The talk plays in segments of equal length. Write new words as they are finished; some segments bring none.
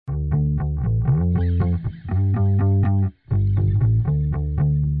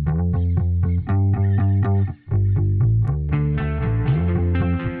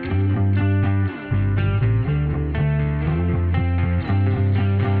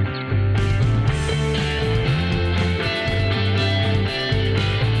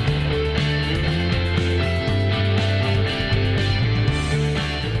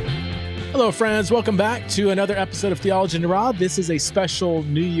Hello, friends. Welcome back to another episode of Theology in the Raw. This is a special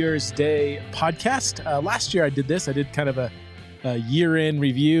New Year's Day podcast. Last year I did this. I did kind of a year-end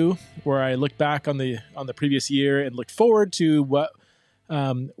review where I looked back on the previous year and looked forward to what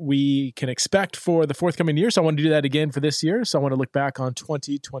we can expect for the forthcoming year. So I want to do that again for this year. So I want to look back on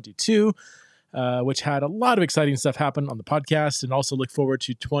 2022, which had a lot of exciting stuff happen on the podcast, and also look forward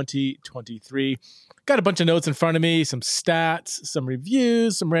to 2023. Got a bunch of notes in front of me, some stats, some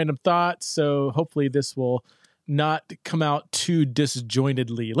reviews, some random thoughts. So hopefully this will not come out too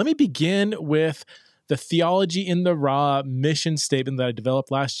disjointedly. Let me begin with the Theology in the Raw mission statement that I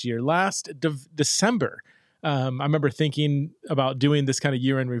developed last year, December. I remember thinking about doing this kind of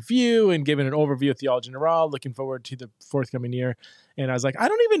year-end review and giving an overview of Theology in the Raw, looking forward to the forthcoming year. And I was like, I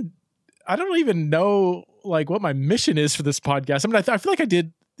don't even know like what my mission is for this podcast. I mean, I feel like I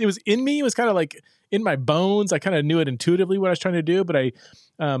did. It was in me. It was kind of like in my bones. I kind of knew it intuitively what I was trying to do, but I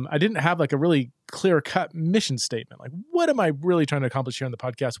didn't have like a really clear-cut mission statement. Like, what am I really trying to accomplish here on the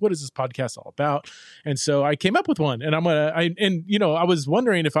podcast? What is this podcast all about? And so I came up with one, and I was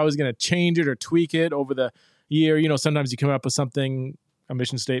wondering if I was going to change it or tweak it over the year. You know, sometimes you come up with something, a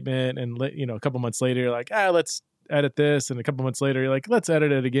mission statement, and a couple months later, you're like, let's edit this, and a couple months later you're like, let's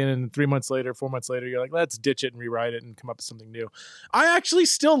edit it again, and 3 months later, 4 months later, you're like, let's ditch it and rewrite it and come up with something new. I actually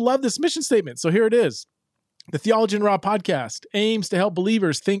still love this mission statement, so here it is. The Theology in the Raw podcast aims to help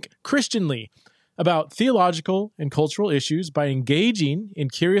believers think Christianly about theological and cultural issues by engaging in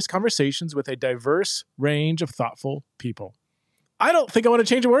curious conversations with a diverse range of thoughtful people. I don't think I want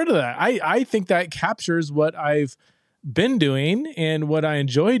to change a word to that. I think that captures what I've been doing and what I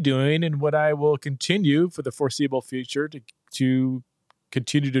enjoy doing and what I will continue for the foreseeable future to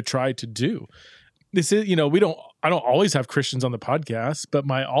continue to try to do. This is, I don't always have Christians on the podcast, but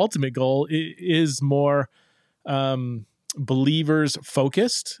my ultimate goal is more believers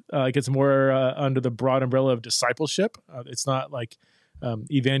focused. Like it's more under the broad umbrella of discipleship. It's not like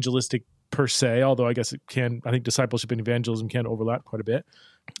evangelistic per se, although I guess I think discipleship and evangelism can overlap quite a bit.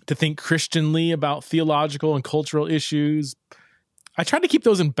 To think Christianly about theological and cultural issues. I try to keep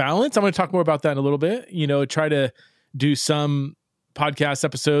those in balance. I'm going to talk more about that in a little bit. Try to do some podcast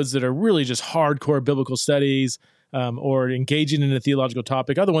episodes that are really just hardcore biblical studies or engaging in a theological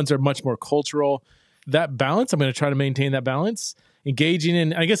topic. Other ones are much more cultural. That balance, I'm going to try to maintain that balance. Engaging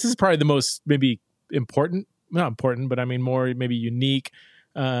in, I guess this is probably the most maybe important, not important, but I mean more maybe unique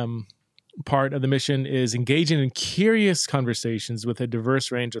part of the mission is engaging in curious conversations with a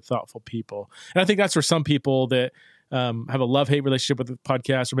diverse range of thoughtful people. And I think that's for some people that have a love-hate relationship with the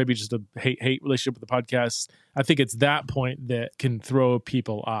podcast, or maybe just a hate-hate relationship with the podcast. I think it's that point that can throw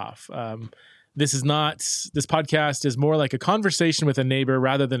people off. This podcast is more like a conversation with a neighbor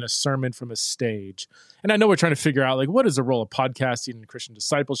rather than a sermon from a stage. And I know we're trying to figure out like, what is the role of podcasting in Christian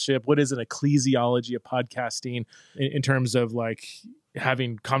discipleship? What is an ecclesiology of podcasting in terms of like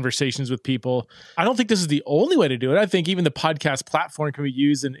having conversations with people? I don't think this is the only way to do it. I think even the podcast platform can be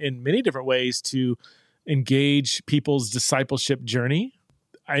used in many different ways to engage people's discipleship journey.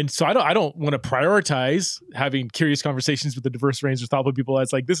 And so I don't want to prioritize having curious conversations with a diverse range of thoughtful people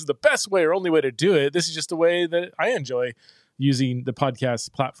as like, this is the best way or only way to do it. This is just the way that I enjoy using the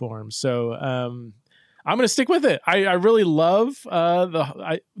podcast platform. So I'm going to stick with it. I really love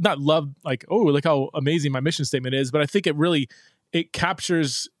not love like, oh, look how amazing my mission statement is, but I think it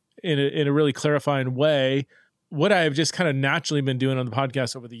captures in a really clarifying way what I've just kind of naturally been doing on the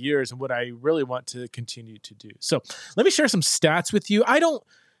podcast over the years and what I really want to continue to do. So let me share some stats with you.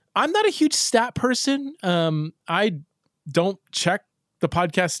 I'm not a huge stat person. I don't check the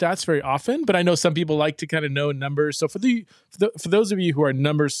podcast stats very often, but I know some people like to kind of know numbers. So for those of you who are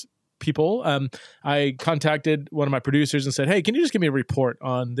numbers people, I contacted one of my producers and said, hey, can you just give me a report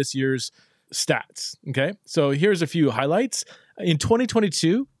on this year's stats? Okay. So here's a few highlights. In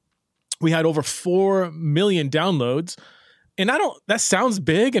 2022, we had over 4 million downloads. And that sounds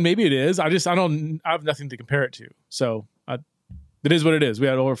big, and maybe it is. I have nothing to compare it to. So it is what it is. We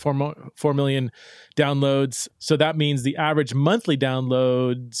had over 4 million downloads. So that means the average monthly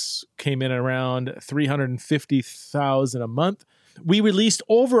downloads came in around 350,000 a month. We released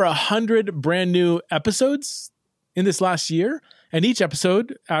over 100 brand new episodes in this last year. And each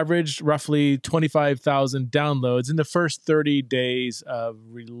episode averaged roughly 25,000 downloads in the first 30 days of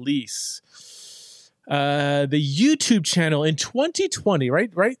release. The YouTube channel in 2020,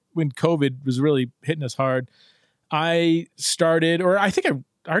 right when COVID was really hitting us hard, I started, or I think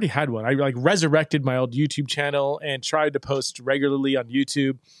I already had one. I like resurrected my old YouTube channel and tried to post regularly on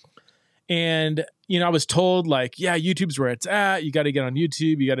YouTube. And, I was told like, yeah, YouTube's where it's at. You got to get on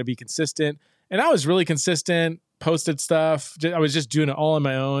YouTube. You got to be consistent. And I was really consistent, posted stuff. I was just doing it all on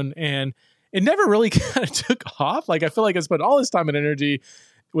my own. And it never really kind of took off. Like I feel like I spent all this time and energy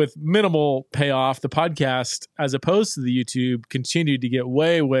with minimal payoff. The podcast, as opposed to the YouTube, continued to get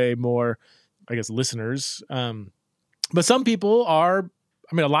way, way more, I guess, listeners. But some people are,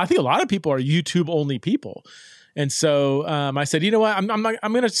 I think a lot of people are YouTube only people. And so I said, you know what, I'm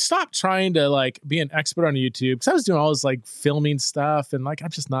going to stop trying to like be an expert on YouTube, because I was doing all this like filming stuff, and like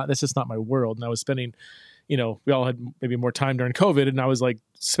that's just not my world. And I was spending, we all had maybe more time during COVID, and I was like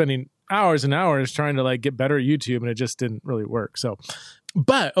spending hours and hours trying to like get better at YouTube, and it just didn't really work. So,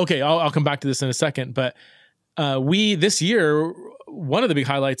 but okay, I'll come back to this in a second. But this year, one of the big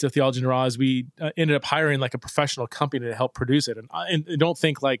highlights of Theology in the Raw is we ended up hiring like a professional company to help produce it. And don't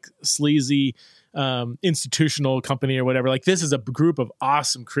think like sleazy institutional company or whatever. Like this is a group of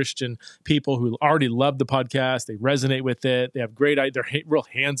awesome Christian people who already love the podcast. They resonate with it. They have great, they're real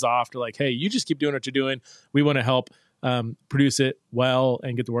hands off. They're like, hey, you just keep doing what you're doing. We want to help produce it well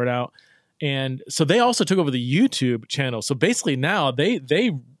and get the word out. And so they also took over the YouTube channel. So basically now they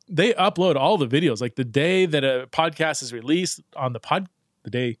upload all the videos. Like the day that a podcast is released on the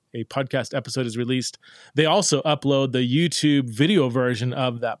day a podcast episode is released, they also upload the YouTube video version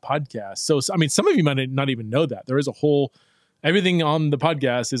of that podcast. So, I mean, some of you might not even know that. There is everything on the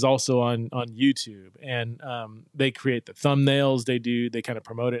podcast is also on YouTube, and they create the thumbnails, they kind of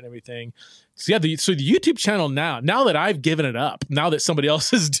promote it and everything. So yeah, the YouTube channel now that I've given it up, now that somebody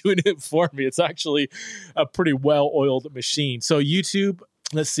else is doing it for me, it's actually a pretty well-oiled machine. So YouTube,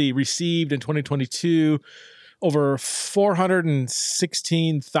 let's see, received in 2022 over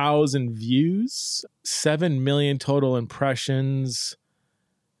 416,000 views, 7 million total impressions,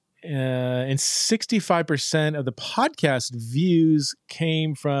 and 65% of the podcast views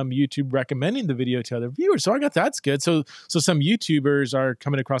came from YouTube recommending the video to other viewers. So I got that's good. So some YouTubers are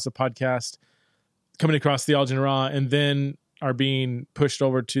coming across the podcast, coming across Theology in the Raw, and then are being pushed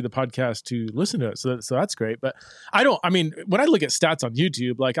over to the podcast to listen to it. So that's great. But when I look at stats on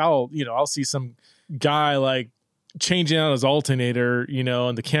YouTube, like I'll see some guy like changing out his alternator,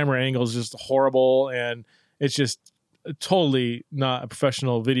 and the camera angle is just horrible, and it's just totally not a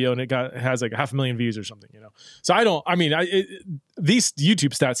professional video, and it has like 500,000 views or something, So these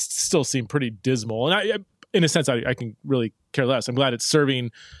YouTube stats still seem pretty dismal, and in a sense, I can really care less. I'm glad it's serving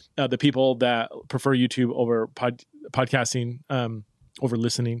the people that prefer YouTube over podcasting, over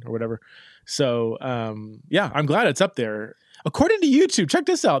listening or whatever. So I'm glad it's up there. According to YouTube, check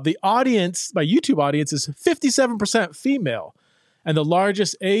this out. My YouTube audience is 57% female, and the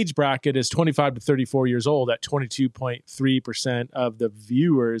largest age bracket is 25 to 34 years old at 22.3% of the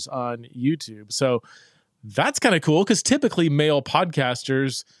viewers on YouTube. So that's kind of cool, because typically male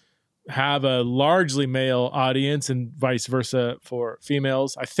podcasters have a largely male audience and vice versa for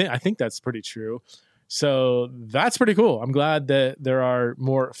females. I think that's pretty true. So that's pretty cool. I'm glad that there are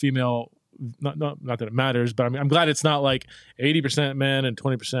more female, not that it matters, but I'm glad it's not like 80% men and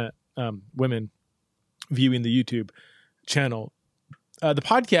 20% women viewing the YouTube channel. The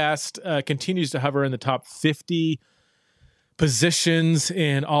podcast continues to hover in the top 50 positions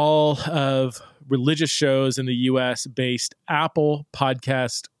in all of religious shows in the US-based Apple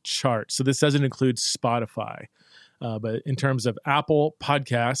podcast chart. So this doesn't include Spotify, but in terms of Apple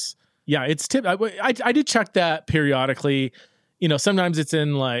Podcasts, yeah, it's I did check that periodically. Sometimes it's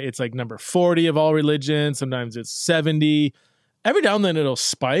like number 40 of all religions. Sometimes it's 70. Every now and then it'll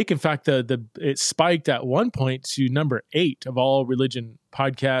spike. In fact, it spiked at one point to number 8 of all religion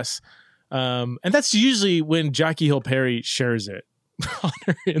podcasts. And that's usually when Jackie Hill Perry shares it on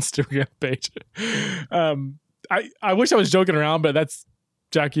her Instagram page. I wish I was joking around, but that's,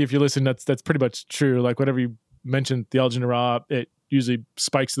 Jackie, if you listen, that's pretty much true. Like whenever you mention Theology in the Raw, it usually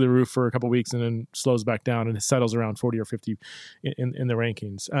spikes to the roof for a couple of weeks and then slows back down, and it settles around 40 or 50 in the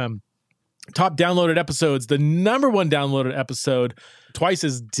rankings. Top downloaded episodes. The number 1 downloaded episode, twice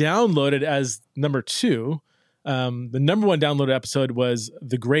as downloaded as number 2. The number 1 downloaded episode was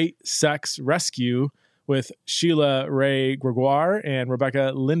The Great Sex Rescue with Sheila Ray Gregoire and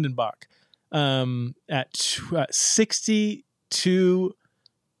Rebecca Lindenbach at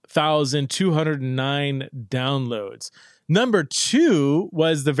 62,209 downloads. Number 2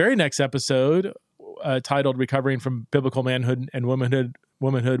 was the very next episode, titled Recovering from Biblical Manhood and Womanhood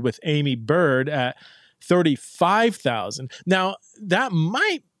with Amy Bird at 35,000. Now that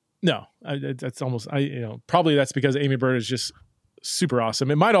that's almost, probably that's because Amy Bird is just super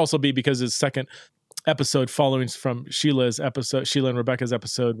awesome. It might also be because his second episode following from Sheila and Rebecca's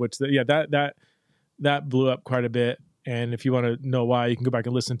episode, which that blew up quite a bit. And if you want to know why, you can go back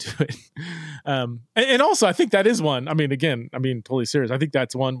and listen to it. And also, I think that is one. Totally serious. I think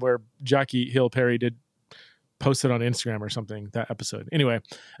that's one where Jackie Hill Perry did posted on Instagram or something, that episode. Anyway,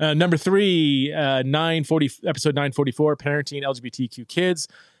 number 3, episode 944, Parenting LGBTQ Kids.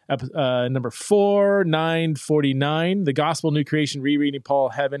 Number 4, 949, The Gospel, New Creation, Rereading Paul,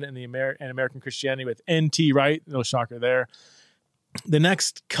 Heaven, and American Christianity with N.T. Wright. No shocker there. The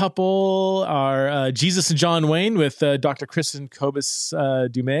next couple are Jesus and John Wayne with Dr. Kristen Kobus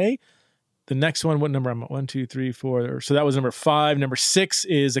Dumais. The next one, what number I'm at? 1, 2, 3, 4. So that was number 5. Number 6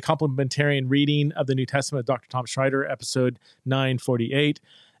 is a complementarian reading of the New Testament with Dr. Tom Schreiter, episode 948.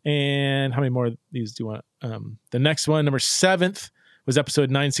 And how many more of these do you want? The next one, number 7th, was episode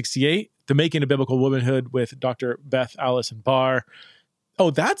 968, The Making of Biblical Womanhood with Dr. Beth Allison Barr.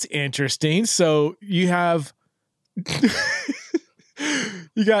 Oh, that's interesting. So you have,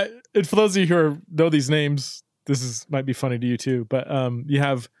 you got, and for those of you who know these names, might be funny to you too, but you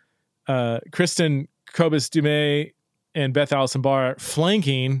have Kristen Kobus Dumais and Beth Allison Barr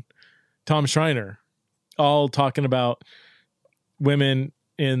flanking Tom Schreiner, all talking about women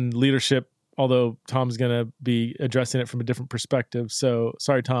in leadership, although Tom's going to be addressing it from a different perspective. So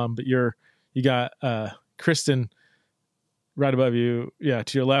sorry, Tom, but you got Kristen right above you. Yeah.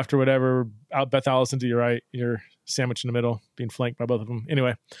 To your left or whatever, Beth Allison to your right, you're sandwiched in the middle, being flanked by both of them.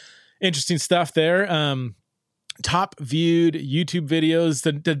 Anyway, interesting stuff there. Top viewed YouTube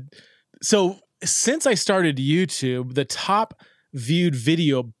videos. So since I started YouTube, the top viewed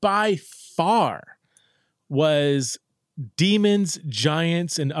video by far was Demons,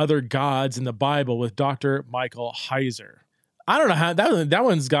 Giants, and Other Gods in the Bible with Dr. Michael Heiser. I don't know how that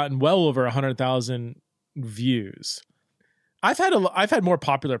one's gotten well over 100,000 views. I've had more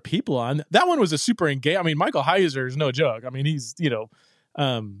popular people on. That one was a super engaged. I mean, Michael Heiser is no joke. I mean, he's,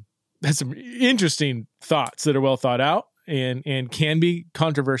 has some interesting thoughts that are well thought out and can be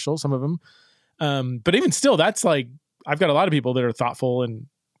controversial, some of them. But even still, that's like, I've got a lot of people that are thoughtful and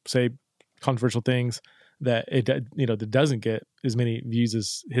say controversial things that that doesn't get as many views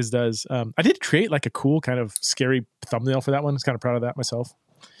as his does. I did create like a cool kind of scary thumbnail for that one. I was kind of proud of that myself.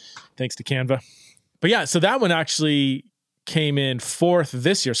 Thanks to Canva. But yeah, so that one actually came in 4th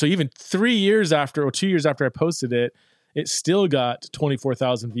this year. So even 3 years after, or 2 years after I posted it, it still got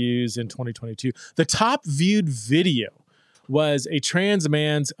 24,000 views in 2022. The top viewed video was a trans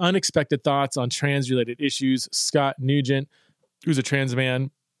man's unexpected thoughts on trans-related issues. Scott Nugent, who's a trans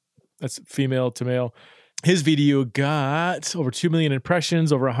man, that's female to male. His video got over 2 million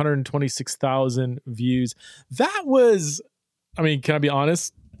impressions, over 126,000 views. That was, I mean, can I be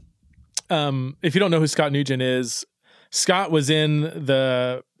honest? If you don't know who Scott Nugent is, Scott was in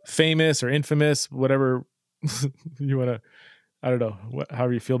the famous or infamous, whatever you want to, I don't know,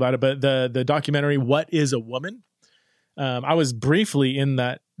 however you feel about it, but the documentary, What is a Woman? I was briefly in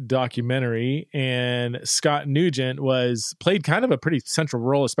that documentary, and Scott Nugent played kind of a pretty central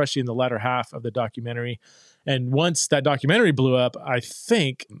role, especially in the latter half of the documentary. And once that documentary blew up, I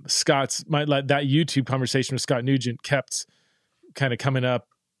think that YouTube conversation with Scott Nugent kept kind of coming up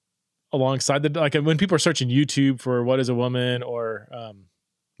alongside like when people are searching YouTube for What is a Woman, or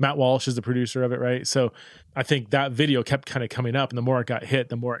Matt Walsh is the producer of it, right? So I think that video kept kind of coming up, and the more it got hit,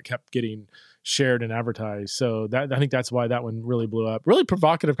 the more it kept getting shared and advertised. So I think that's why that one really blew up. Really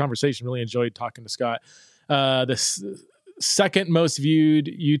provocative conversation. Really enjoyed talking to Scott. The second most viewed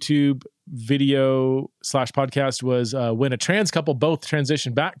YouTube video / podcast was when a trans couple both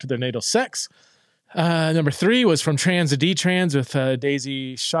transitioned back to their natal sex. Number 3 was From Trans to Detrans with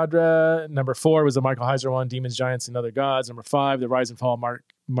Daisy Chadra. Number 4 was the Michael Heiser one, Demons, Giants, and Other Gods. Number 5, The Rise and Fall of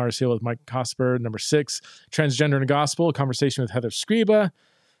Mars Hill with Mike Cosper. Number 6, Transgender and the Gospel, a conversation with Heather Scriba.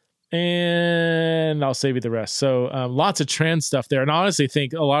 And I'll save you the rest. So lots of trans stuff there. And I honestly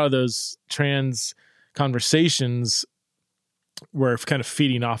think a lot of those trans conversations were kind of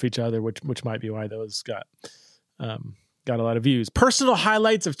feeding off each other, which might be why those got a lot of views. Personal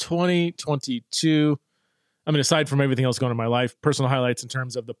highlights of 2022. I mean, aside from everything else going on in my life, personal highlights in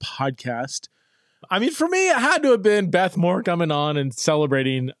terms of the podcast. I mean, for me, it had to have been Beth Moore coming on and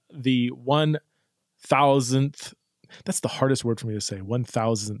celebrating the 1,000th. That's the hardest word for me to say.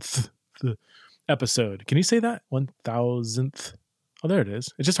 1,000th episode. Can you say that? 1,000th. Oh, there it is.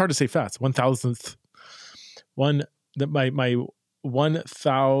 It's just hard to say fast. 1,000th. My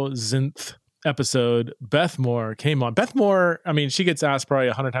 1,000th episode. Beth Moore came on. Beth Moore, I mean, she gets asked probably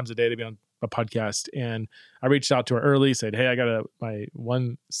 100 times a day to be on a podcast, and I reached out to her early, said, "Hey, I got my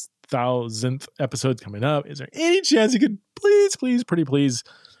 1,000th episode coming up. Is there any chance you could please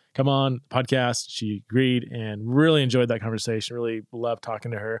come on the podcast?" She agreed and really enjoyed that conversation. Really loved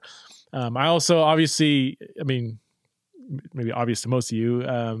talking to her. I also, obviously, I mean, maybe obvious to most of you,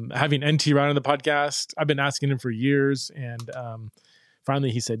 having NT Wright on the podcast. I've been asking him for years, and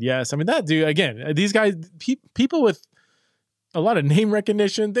finally he said yes. I mean, that dude, again, these guys, people with a lot of name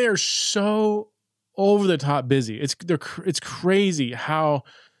recognition, they are so over the top busy. It's crazy how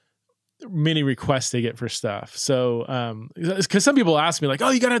many requests they get for stuff. So, because some people ask me like, oh,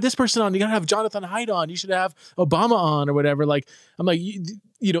 you gotta have this person on, you gotta have Jonathan Haidt on, you should have Obama on or whatever. Like, I'm like,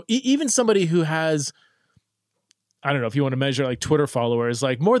 you know, even somebody who has, I don't know if you want to measure like Twitter followers,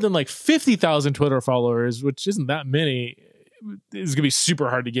 like more than like 50,000 Twitter followers, which isn't that many, is gonna be super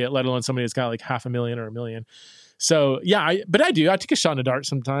hard to get, let alone somebody that's got like 500,000 or 1 million. So yeah, I take a shot in the dark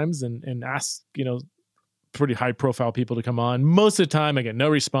sometimes and ask, you know, pretty high profile people to come on. Most of the time I get no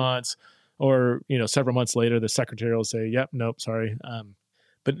response, or, you know, several months later, the secretary will say, yep, nope, sorry.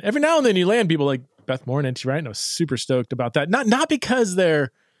 But every now and then you land people like Beth Moore and NT Wright, and I was super stoked about that. Not because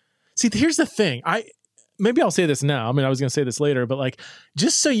see, here's the thing. Maybe I'll say this now. I mean, I was going to say this later, but like,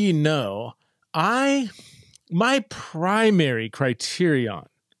 just so you know, my primary criterion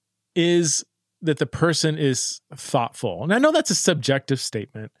is that the person is thoughtful. And I know that's a subjective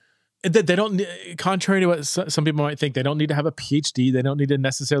statement, that they don't, contrary to what some people might think, they don't need to have a PhD. They don't need to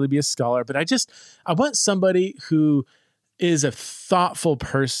necessarily be a scholar, but I want somebody who is a thoughtful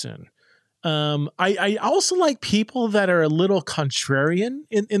person. I also like people that are a little contrarian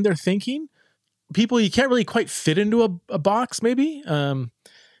in their thinking. People you can't really quite fit into a box, maybe.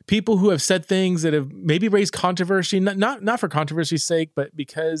 People who have said things that have maybe raised controversy, not for controversy's sake, but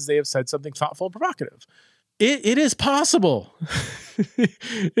because they have said something thoughtful and provocative. It is possible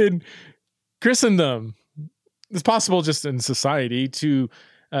in Christendom. It's possible just in society to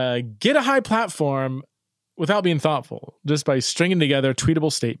get a high platform without being thoughtful, just by stringing together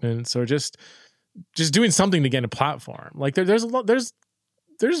tweetable statements or just doing something to get a platform. Like there's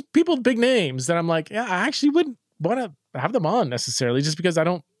people with big names that I'm like, yeah, I actually wouldn't want to have them on necessarily, just because I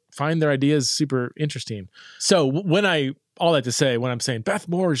don't find their ideas super interesting. So all that to say, when I'm saying Beth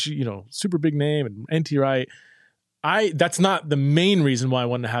Moore's, you know, super big name, and NT Wright, that's not the main reason why I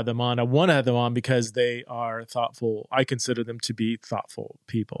want to have them on. I want to have them on because they are thoughtful. I consider them to be thoughtful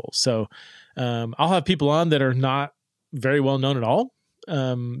people. So I'll have people on that are not very well known at all,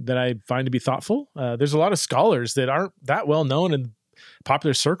 that I find to be thoughtful. There's a lot of scholars that aren't that well known in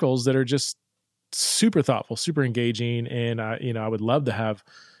popular circles that are just super thoughtful, super engaging. And I would love to have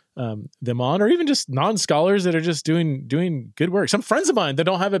them on, or even just non-scholars that are just doing good work. Some friends of mine that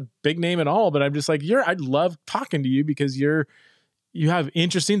don't have a big name at all, but I'm just like, I'd love talking to you because you have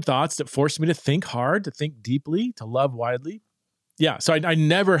interesting thoughts that force me to think hard, to think deeply, to love widely. Yeah. So I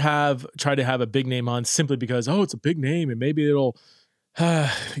never have tried to have a big name on simply because, it's a big name and maybe it'll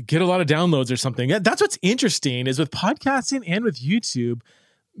get a lot of downloads or something. That's what's interesting is with podcasting and with YouTube,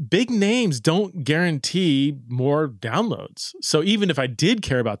 big names don't guarantee more downloads. So even if I did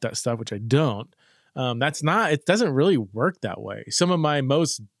care about that stuff, which I don't, it doesn't really work that way. Some of my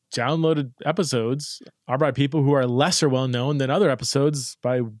most downloaded episodes are by people who are lesser well-known than other episodes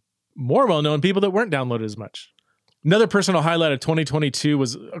by more well-known people that weren't downloaded as much. Another personal highlight of 2022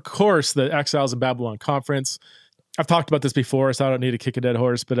 was, of course, the Exiles in Babylon conference. I've talked about this before, so I don't need to kick a dead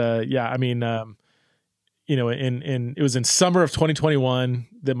horse, but it was in summer of 2021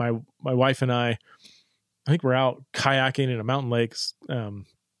 that my wife and I think we're out kayaking in a mountain lake.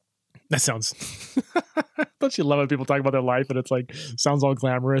 That sounds, don't you love when people talk about their life and it's like, sounds all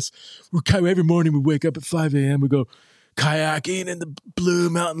glamorous. Every morning we wake up at 5 a.m. We go kayaking in the blue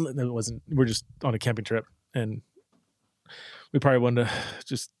mountain. No, it wasn't. We're just on a camping trip and we probably wanted to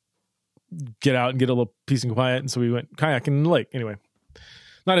just get out and get a little peace and quiet. And so we went kayaking in the lake. Anyway,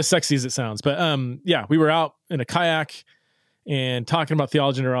 not as sexy as it sounds, but we were out in a kayak and talking about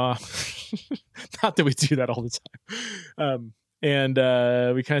theology in raw. Not that we do that all the time.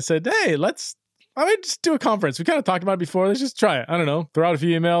 We kind of said, hey, let's just do a conference. We kind of talked about it before. Let's just try it. I don't know, throw out a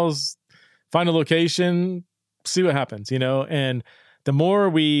few emails, find a location, see what happens, and the more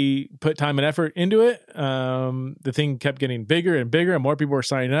we put time and effort into it, the thing kept getting bigger and bigger, and more people were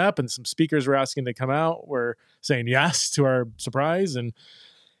signing up, and some speakers were asking to come out. We're saying yes to our surprise. And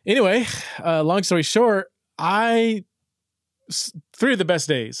anyway, long story short, three of the best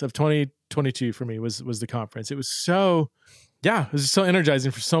days of 2022 for me was the conference. It was so energizing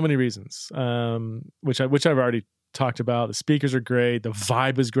for so many reasons, which I've already talked about. The speakers are great. The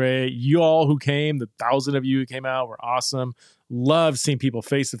vibe was great. You all who came, the 1,000 of you who came out were awesome. Loved seeing people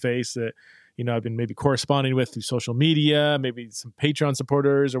face to face that, I've been maybe corresponding with through social media, maybe some Patreon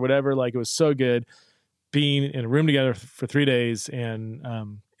supporters or whatever. Like, it was so good being in a room together for 3 days and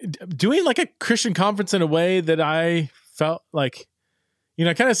doing like a Christian conference in a way that I felt like,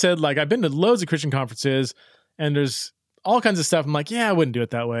 I kind of said, like, I've been to loads of Christian conferences and there's all kinds of stuff. I'm like, yeah, I wouldn't do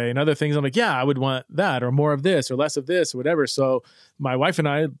it that way. And other things I'm like, yeah, I would want that or more of this or less of this or whatever. So my wife and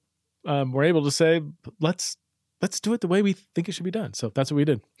I were able to say, let's do it the way we think it should be done. So that's what we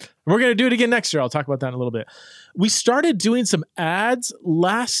did. We're going to do it again next year. I'll talk about that in a little bit. We started doing some ads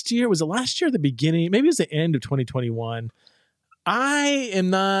last year. Was it last year at the beginning? Maybe it was the end of 2021. I am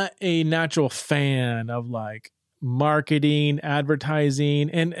not a natural fan of like marketing, advertising,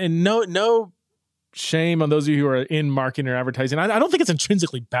 and no shame on those of you who are in marketing or advertising. I don't think it's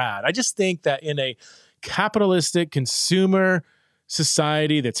intrinsically bad. I just think that in a capitalistic consumer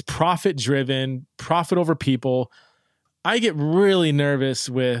society that's profit driven, profit over people, I get really nervous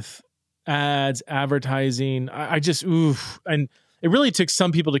with ads, advertising. I just, and it really took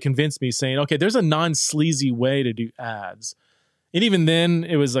some people to convince me saying, okay, there's a non-sleazy way to do ads. And even then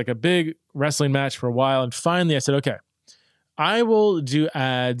it was like a big wrestling match for a while. And finally I said, okay, I will do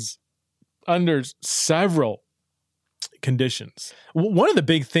ads under several conditions. One of the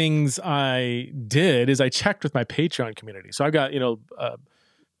big things I did is I checked with my Patreon community. So I've got, a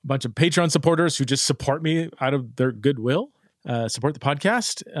bunch of Patreon supporters who just support me out of their goodwill, support the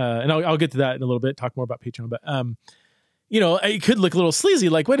podcast. And I'll get to that in a little bit, talk more about Patreon. But, it could look a little sleazy,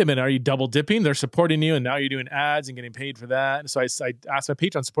 like, wait a minute, are you double dipping? They're supporting you and now you're doing ads and getting paid for that. And so I asked my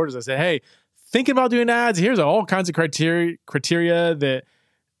Patreon supporters, I said, hey, thinking about doing ads, here's all kinds of criteria that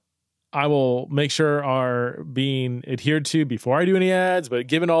I will make sure are being adhered to before I do any ads. But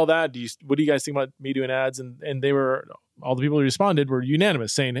given all that, what do you guys think about me doing ads? And they were, all the people who responded were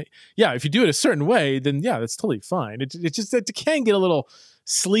unanimous, saying, hey, yeah, if you do it a certain way, then yeah, that's totally fine. It can get a little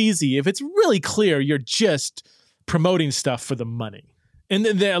sleazy if it's really clear you're just promoting stuff for the money. And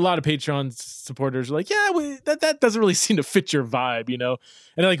then a lot of Patreon supporters are like, yeah, that doesn't really seem to fit your vibe, And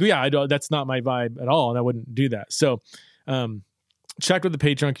they're like, yeah, that's not my vibe at all, and I wouldn't do that. So, checked with the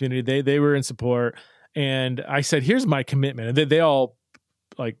Patreon community. They were in support, and I said, here's my commitment. And they all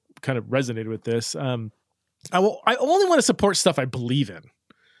like kind of resonated with this. I only want to support stuff I believe in,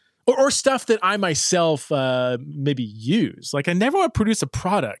 or stuff that I myself maybe use. Like I never want to produce a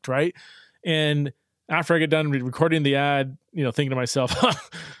product, right? And after I get done recording the ad, thinking to myself,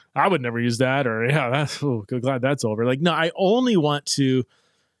 I would never use that, or glad that's over. Like, no, I only want to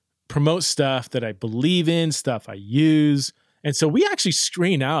promote stuff that I believe in, stuff I use. And so we actually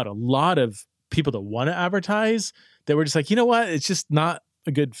screen out a lot of people that want to advertise that were just like, you know what? It's just not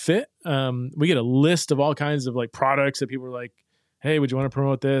a good fit. We get a list of all kinds of like products that people are like, hey, would you want to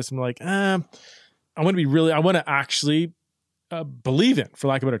promote this? I'm like, I want to actually believe in, for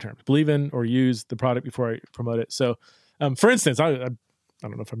lack of a better term, believe in or use the product before I promote it. So for instance, I don't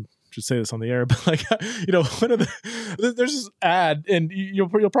know if I should say this on the air, but like, there's this ad and you'll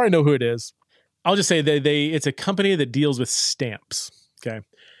probably know who it is. I'll just say it's a company that deals with stamps. Okay.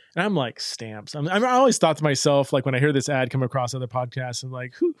 And I'm like, stamps. I always thought to myself, like when I hear this ad come across other podcasts, I'm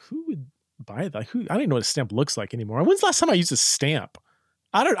like, who would buy that? I don't even know what a stamp looks like anymore. When's the last time I used a stamp?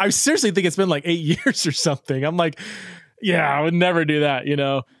 I seriously think it's been like 8 years or something. I'm like, yeah, I would never do that.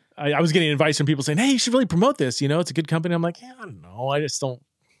 I was getting advice from people saying, hey, you should really promote this. It's a good company. I'm like, yeah, I don't know. I just don't,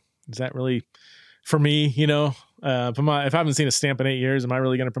 is that really for me? If I haven't seen a stamp in 8 years, am I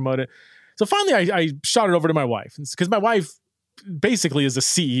really going to promote it? So finally, I shot it over to my wife because my wife basically is the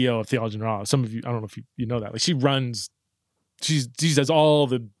CEO of Theologian Raw. Some of you, I don't know if you know that. Like she does all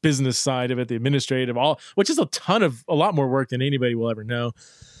the business side of it, the administrative, which is a lot more work than anybody will ever know.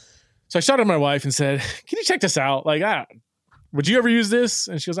 So I shot it to my wife and said, can you check this out? Like, would you ever use this?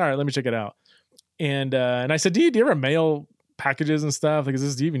 And she goes, all right, let me check it out. And I said, do you ever mail packages and stuff? Like, do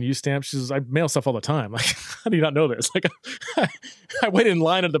you even use stamps? She says, I mail stuff all the time. Like, how do you not know this? Like, I wait in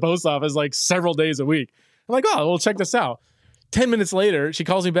line at the post office like several days a week. I'm like, oh, well, check this out. 10 minutes later, she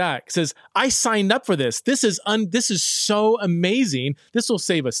calls me back, says, I signed up for this. This is so amazing. This will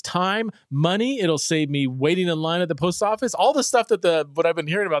save us time, money. It'll save me waiting in line at the post office. All the stuff what I've been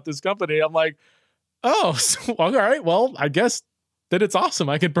hearing about this company. I'm like, oh, all right. Well, I guess that it's awesome.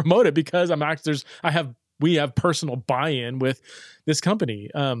 I can promote it because we have personal buy-in with this company.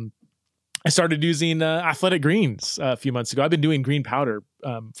 I started using Athletic Greens a few months ago. I've been doing green powder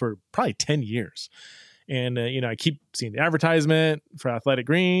for probably 10 years. And, I keep seeing the advertisement for Athletic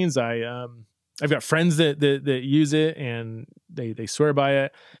Greens. I've got friends that use it and they swear by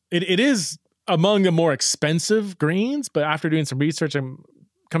it. It is among the more expensive greens, but after doing some research, I'm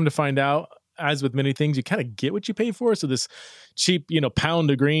come to find out, as with many things, you kind of get what you pay for. So this cheap, pound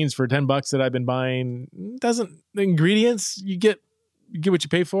of greens for $10 that I've been buying the ingredients, you get what you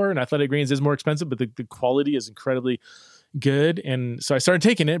pay for. And Athletic Greens is more expensive, but the quality is incredibly good. And so I started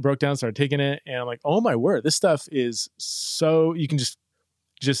taking it, started taking it. And I'm like, oh my word, this stuff is so, you can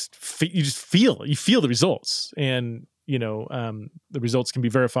you feel the results. And, the results can be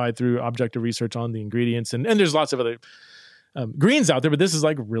verified through objective research on the ingredients, and there's lots of other greens out there, but this is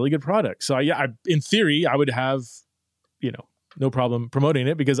like a really good product. So in theory, I would have, no problem promoting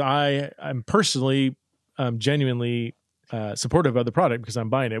it because I'm personally genuinely supportive of the product because I'm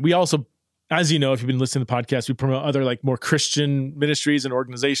buying it. We also, as you know, if you've been listening to the podcast, we promote other like more Christian ministries and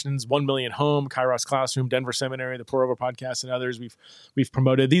organizations, 1 Million Home, Kairos Classroom, Denver Seminary, the Pour Over Podcast, and others. We've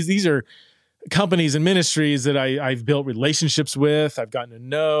promoted these are companies and ministries that I've built relationships with. I've gotten to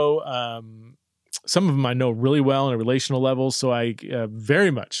know. Some of them I know really well on a relational level, so I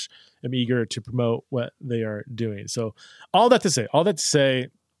very much am eager to promote what they are doing. So all that to say,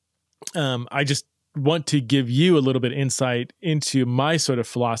 I just want to give you a little bit of insight into my sort of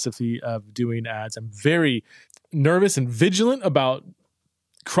philosophy of doing ads. I'm very nervous and vigilant about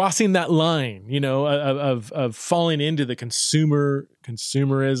crossing that line, of falling into the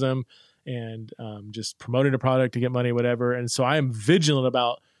consumerism and just promoting a product to get money, whatever. And so I am vigilant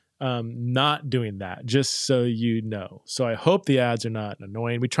about not doing that, just so you know. So I hope the ads are not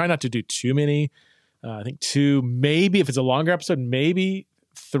annoying. We try not to do too many. I think 2, maybe if it's a longer episode, maybe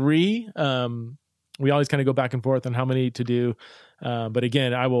 3. We always kind of go back and forth on how many to do. But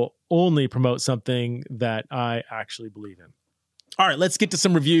again, I will only promote something that I actually believe in. All right, let's get to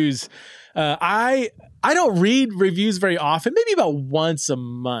some reviews. I don't read reviews very often, maybe about once a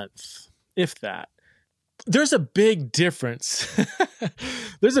month, if that. There's a big difference.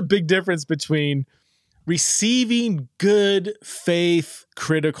 There's a big difference between receiving good faith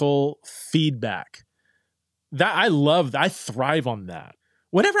critical feedback. That I thrive on that.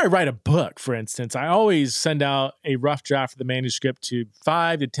 Whenever I write a book, for instance, I always send out a rough draft of the manuscript to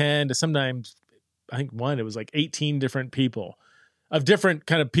 5 to 10 to sometimes, I think it was like 18 different people of different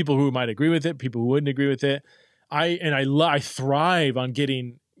kind of people who might agree with it, people who wouldn't agree with it. I thrive on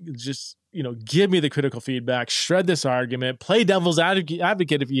getting just, give me the critical feedback, shred this argument, play devil's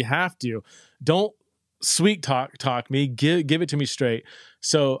advocate if you have to. Don't sweet talk me, give it to me straight.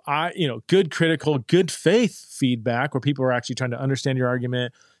 So good critical, good faith feedback where people are actually trying to understand your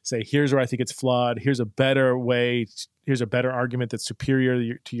argument, say, here's where I think it's flawed. Here's a better way. Here's a better argument that's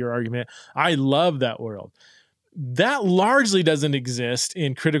superior to your argument. I love that world. That largely doesn't exist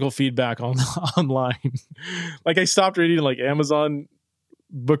in critical feedback online. Like I stopped reading like Amazon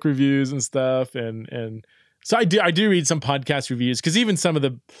book reviews and stuff. And so I do read some podcast reviews because even some of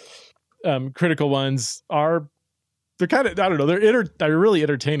the critical ones they're kind of, I don't know, they're really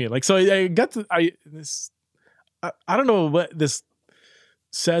entertaining. Like, so I don't know what this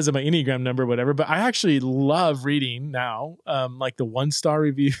says in my Enneagram number, or whatever, but I actually love reading now, like the 1-star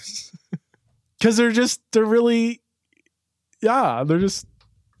reviews because they're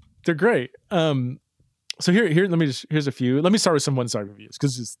great. So here's a few. Let me start with some 1-star reviews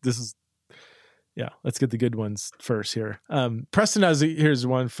because let's get the good ones first here. Preston here's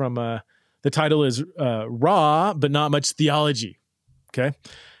one from, the title is Raw, but Not Much Theology. Okay.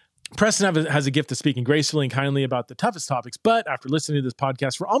 Preston has a gift of speaking gracefully and kindly about the toughest topics, but after listening to this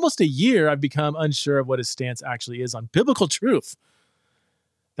podcast for almost a year, I've become unsure of what his stance actually is on biblical truth.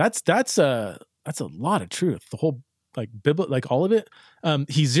 That's a lot of truth. The whole all of it.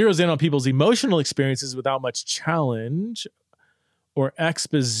 He zeroes in on people's emotional experiences without much challenge or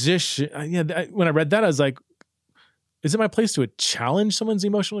exposition. When I read that, I was like, is it my place to challenge someone's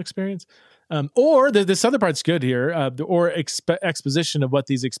emotional experience? Or this other part's good here, exposition of what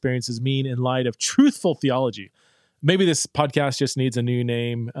these experiences mean in light of truthful theology. Maybe this podcast just needs a new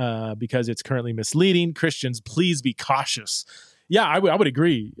name because it's currently misleading. Christians, please be cautious. Yeah, I would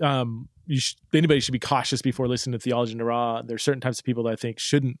agree. Anybody should be cautious before listening to Theology in the Raw. There's certain types of people that I think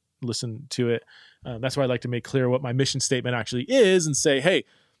shouldn't listen to it. That's why I like to make clear what my mission statement actually is and say, hey,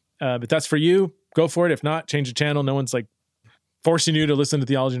 if that's for you, go for it. If not, change the channel. No one's like forcing you to listen to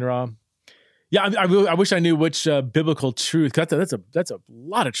Theology in the Raw. Yeah, I wish I knew which biblical truth. That's a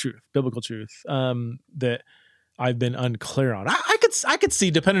lot of truth, biblical truth that I've been unclear on. I could see,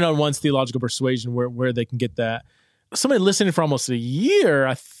 depending on one's theological persuasion, where they can get that. Somebody listening for almost a year,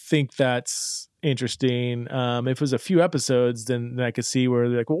 I think that's interesting. If it was a few episodes, then I could see where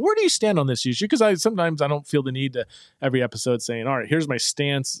they're like, well, where do you stand on this issue? Because sometimes I don't feel the need to every episode saying, all right, here's my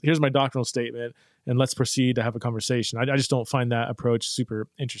stance, here's my doctrinal statement, and let's proceed to have a conversation. I just don't find that approach super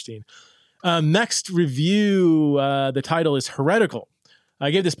interesting. Next review, the title is Heretical.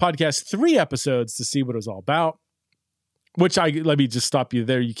 I gave this podcast 3 episodes to see what it was all about, let me just stop you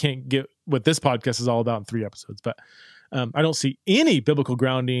there. You can't get what this podcast is all about in 3 episodes, but I don't see any biblical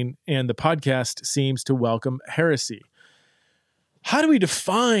grounding, and the podcast seems to welcome heresy. How do we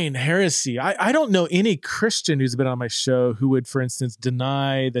define heresy? I don't know any Christian who's been on my show who would, for instance,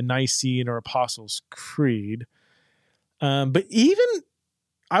 deny the Nicene or Apostles' Creed. But even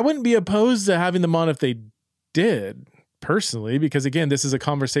I wouldn't be opposed to having them on if they did, personally, because again, this is a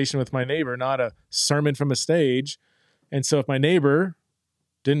conversation with my neighbor, not a sermon from a stage. And so if my neighbor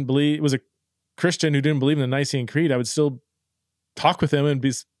was a Christian who didn't believe in the Nicene Creed, I would still talk with him and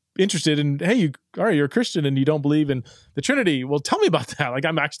be interested in, hey, you're a Christian and you don't believe in the Trinity. Well, tell me about that. Like,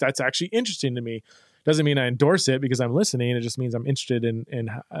 that's actually interesting to me. Doesn't mean I endorse it because I'm listening. It just means I'm interested in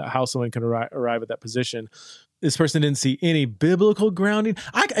how someone can arrive at that position. This person didn't see any biblical grounding.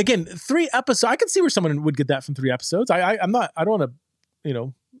 Again, 3 episodes. I can see where someone would get that from 3 episodes. I don't want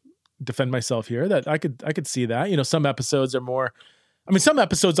to, defend myself here. That I could see that. Some episodes are more. I mean, some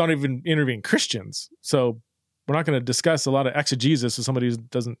episodes aren't even interviewing Christians, so we're not going to discuss a lot of exegesis with somebody who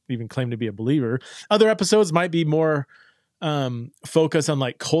doesn't even claim to be a believer. Other episodes might be more focus on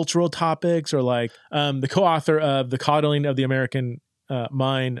like cultural topics, or like the co-author of The Coddling of the American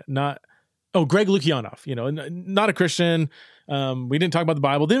Mind, Greg Lukianoff, not a Christian. We didn't talk about the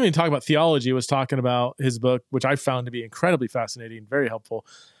Bible, didn't even talk about theology. Was talking about his book, which I found to be incredibly fascinating, very helpful,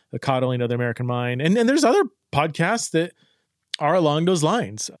 The Coddling of the American Mind. And there's other podcasts that are along those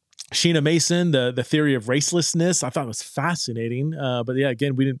lines. Sheena Mason, the theory of racelessness, I thought was fascinating. But yeah,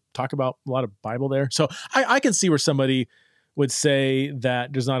 again, we didn't talk about a lot of Bible there. So I can see where somebody would say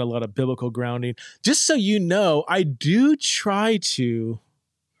that there's not a lot of biblical grounding. Just so you know, I do try to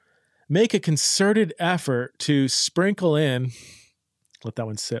make a concerted effort to sprinkle in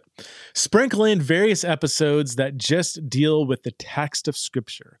various episodes that just deal with the text of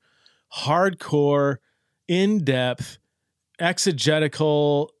Scripture. Hardcore, in-depth,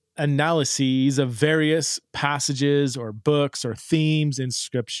 exegetical analyses of various passages or books or themes in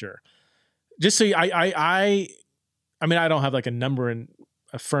Scripture. Just so I mean, I don't have like a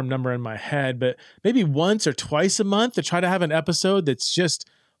firm number in my head, but maybe once or twice a month to try to have an episode that's just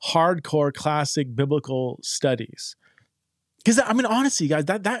hardcore classic biblical studies. Because I mean, honestly, guys,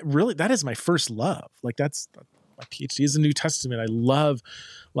 that is my first love. Like, that's my PhD is the New Testament. I love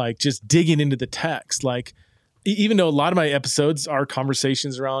like just digging into the text. Like, even though a lot of my episodes are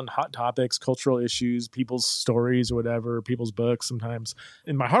conversations around hot topics, cultural issues, people's stories or whatever, people's books, sometimes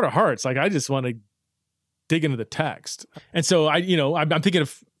in my heart of hearts, like I just want to dig into the text. And so I'm thinking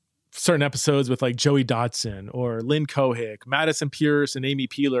of certain episodes with like Joey Dodson or Lynn Cohick, Madison Pierce and Amy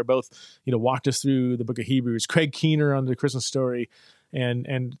Peeler, both, walked us through the book of Hebrews, Craig Keener on the Christmas story.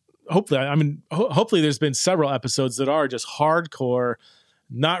 And hopefully there's been several episodes that are just hardcore,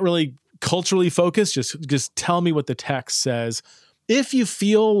 not really culturally focused. Just tell me what the text says. If you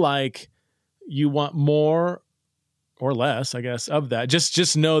feel like you want more or less, I guess, of that,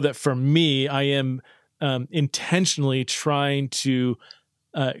 just know that for me, I am intentionally trying to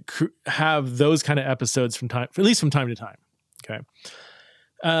have those kind of episodes at least from time to time. Okay.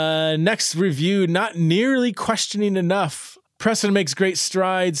 Next review, not nearly questioning enough. Preston makes great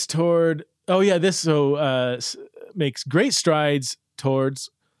strides toward. Makes great strides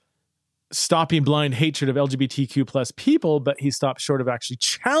towards stopping blind hatred of LGBTQ plus people, but he stopped short of actually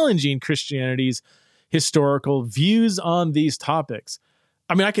challenging Christianity's historical views on these topics.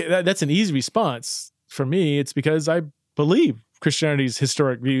 I mean, that's an easy response for me. It's because I believe Christianity's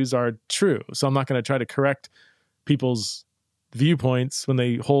historic views are true. So I'm not going to try to correct people's viewpoints when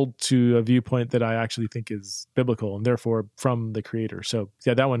they hold to a viewpoint that I actually think is biblical and therefore from the Creator. So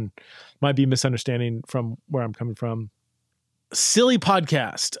yeah, that one might be misunderstanding from where I'm coming from. Silly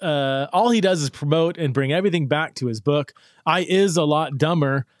podcast. All he does is promote and bring everything back to his book. I is a lot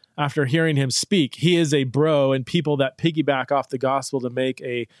dumber after hearing him speak. He is a bro, and people that piggyback off the gospel to make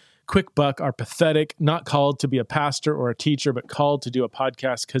a quick buck are pathetic, not called to be a pastor or a teacher, but called to do a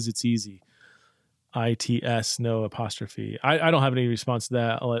podcast because it's easy. ITS, no apostrophe. I don't have any response to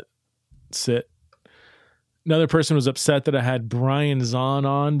that. I'll let it sit. Another person was upset that I had Brian Zahn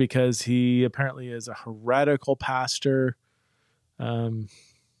on because he apparently is a heretical pastor.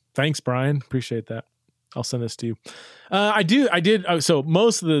 Thanks, Brian. Appreciate that. I'll send this to you. I did. So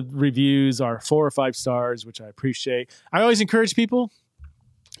most of the reviews are 4 or 5 stars, which I appreciate. I always encourage people,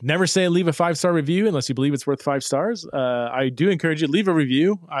 never say leave a 5-star review unless you believe it's worth 5 stars. I do encourage you, leave a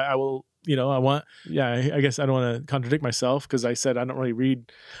review. I will, I guess I don't want to contradict myself because I said I don't really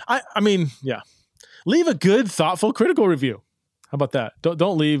read. Leave a good, thoughtful, critical review. How about that?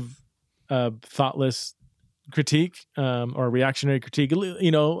 Don't leave thoughtless critique or reactionary critique.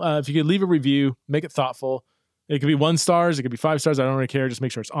 If you could leave a review, make it thoughtful. It could be 1 stars, it could be 5 stars. I don't really care. Just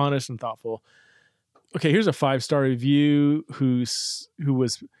make sure it's honest and thoughtful. Okay, here's a 5-star review who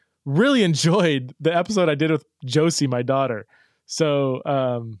was really enjoyed the episode I did with Josie, my daughter. So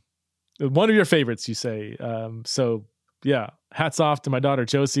one of your favorites, you say. So yeah, hats off to my daughter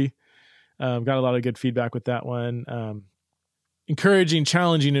Josie. Got a lot of good feedback with that one. encouraging,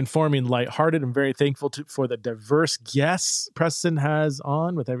 challenging, informing, lighthearted. I'm very thankful for the diverse guests Preston has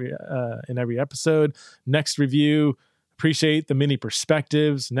on with in every episode. Next review, appreciate the many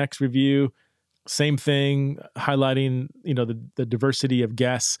perspectives. Next review, same thing, highlighting the diversity of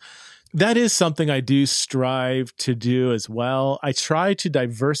guests. That is something I do strive to do as well. I try to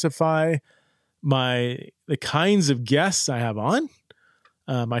diversify the kinds of guests I have on.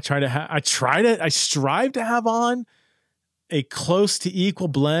 I strive to have on a close to equal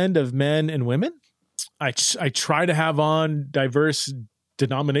blend of men and women. I try to have on diverse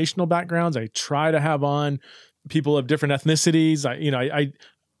denominational backgrounds. I try to have on people of different ethnicities.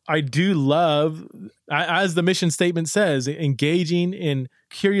 I do love, as the mission statement says, engaging in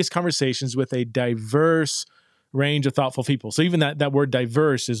curious conversations with a diverse range of thoughtful people. So even that word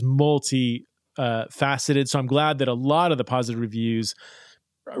diverse is multi-faceted. So I'm glad that a lot of the positive reviews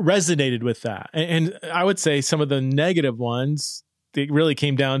resonated with that. And I would say some of the negative ones, they really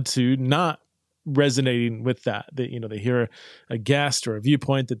came down to not resonating with that. They hear a guest or a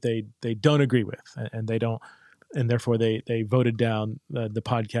viewpoint that they don't agree with, and they don't, and therefore they voted down the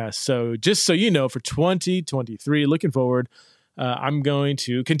podcast. So just so you know, for 2023, looking forward, I'm going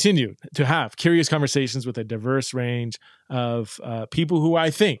to continue to have curious conversations with a diverse range of people who I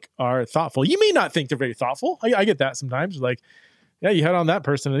think are thoughtful. You may not think they're very thoughtful. I get that sometimes. Like, yeah, you had on that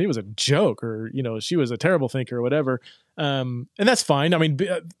person and he was a joke, or she was a terrible thinker or whatever, and that's fine. I mean,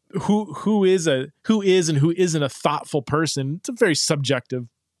 who is and who isn't a thoughtful person? It's a very subjective,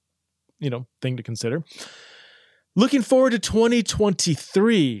 thing to consider. Looking forward to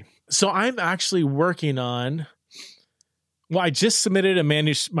 2023. So I'm actually working on. Well, I just submitted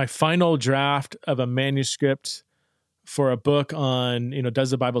my final draft of a manuscript for a book on, does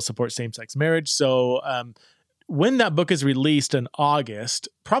the Bible support same-sex marriage? So when that book is released in August,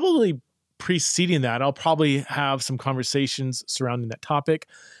 probably preceding that, I'll probably have some conversations surrounding that topic.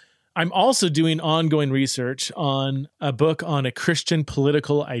 I'm also doing ongoing research on a book on a Christian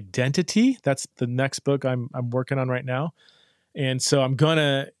political identity. That's the next book I'm working on right now. And so I'm going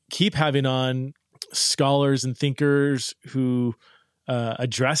to keep having on scholars and thinkers who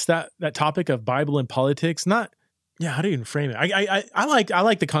address that topic of Bible and politics. How do you even frame it? I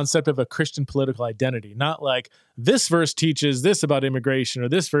like the concept of a Christian political identity, not like this verse teaches this about immigration or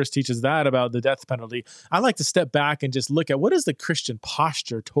this verse teaches that about the death penalty. I like to step back and just look at what is the Christian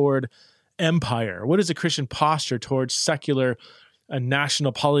posture toward empire? What is the Christian posture towards secular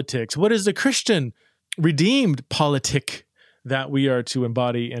national politics? What is the Christian redeemed politic that we are to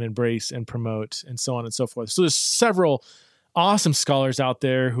embody and embrace and promote, and so on and so forth? So there's several awesome scholars out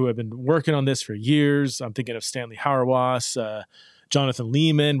there who have been working on this for years. I'm thinking of Stanley Hauerwas, Jonathan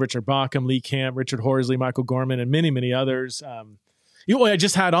Lehman, Richard Bauckham, Lee Camp, Richard Horsley, Michael Gorman, and many, many others. I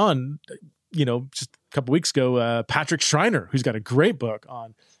just had on, just a couple weeks ago, Patrick Schreiner, who's got a great book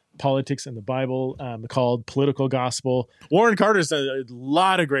on politics and the Bible called Political Gospel. Warren Carter's done a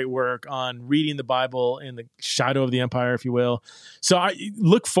lot of great work on reading the Bible in the shadow of the empire, if you will. So I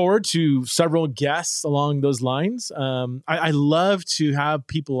look forward to several guests along those lines. I love to have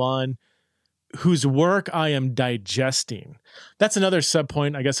people on whose work I am digesting. That's another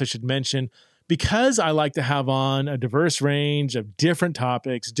subpoint I guess I should mention. Because I like to have on a diverse range of different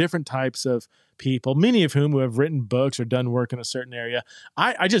topics, different types of people, many of whom who have written books or done work in a certain area,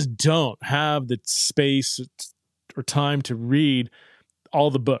 I just don't have the space or time to read all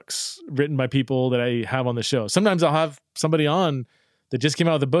the books written by people that I have on the show. Sometimes I'll have somebody on that just came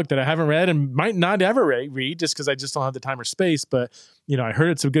out with a book that I haven't read and might not ever read just because I just don't have the time or space. But, I heard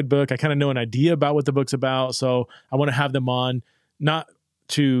it's a good book. I kind of know an idea about what the book's about. So I want to have them on, not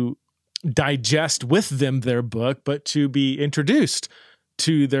to digest with them their book, but to be introduced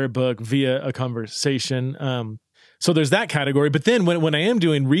to their book via a conversation. So there's that category. But then when I am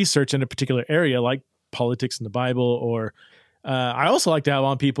doing research in a particular area, like politics in the Bible, or I also like to have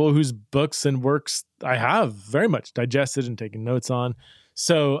on people whose books and works I have very much digested and taken notes on.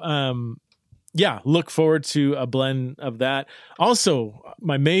 So look forward to a blend of that. Also,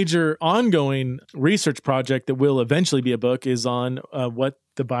 my major ongoing research project that will eventually be a book is on what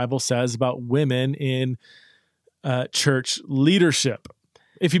the Bible says about women in church leadership.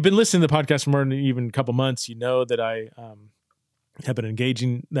 If you've been listening to the podcast for more than even a couple months, you know that I have been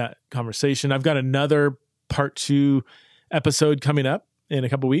engaging that conversation. I've got another part 2 episode coming up in a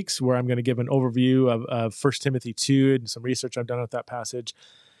couple weeks where I'm going to give an overview of 1 Timothy 2 and some research I've done with that passage.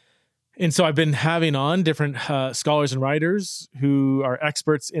 And so I've been having on different scholars and writers who are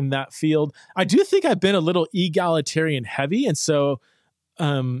experts in that field. I do think I've been a little egalitarian heavy. And so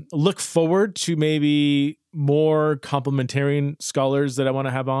look forward to maybe more complementarian scholars that I want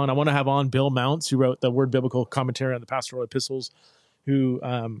to have on. I want to have on Bill Mounts, who wrote the Word Biblical Commentary on the Pastoral Epistles, who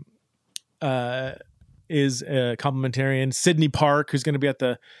is a complementarian. Sydney Park, who's going to be at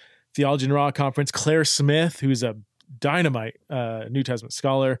the Theology and Raw conference. Claire Smith, who's a dynamite New Testament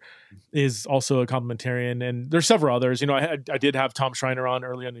scholar, is also a complementarian, and there's several others. I did have Tom Schreiner on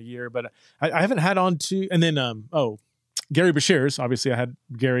early in the year, but I haven't had on and then Gary Bashirs. Obviously, I had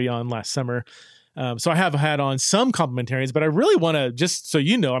Gary on last summer, so I have had on some complementarians, but I really want to, just so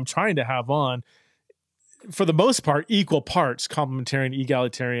you know, I'm trying to have on, for the most part, equal parts complementarian,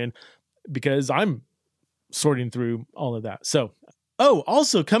 egalitarian, because I'm sorting through all of that. So. Oh,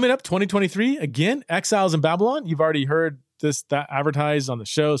 also coming up 2023, again, Exiles in Babylon. You've already heard that advertised on the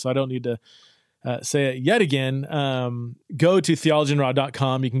show, so I don't need to say it yet again. Go to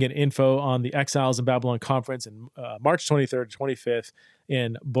theologyandraw.com. You can get info on the Exiles in Babylon conference in March 23rd to 25th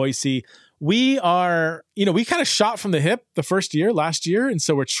in Boise. We are, we kind of shot from the hip the first year, last year, and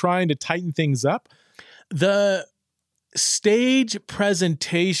so we're trying to tighten things up. The stage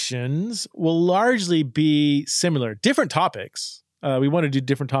presentations will largely be similar, different topics. We want to do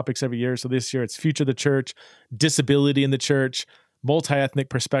different topics every year. So this year it's Future of the Church, Disability in the Church, Multi-ethnic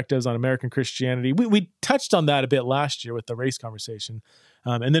Perspectives on American Christianity. We touched on that a bit last year with the race conversation.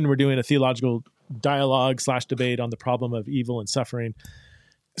 And then we're doing a theological dialogue / debate on the problem of evil and suffering.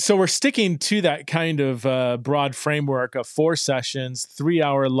 So we're sticking to that kind of broad framework of 4 sessions,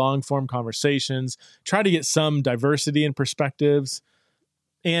 3-hour long form conversations, try to get some diversity in perspectives.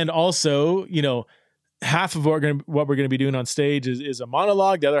 And also, half of what we're going to be doing on stage is a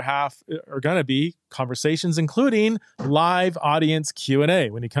monologue. The other half are going to be conversations, including live audience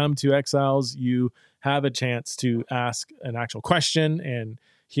Q&A. When you come to Exiles, you have a chance to ask an actual question and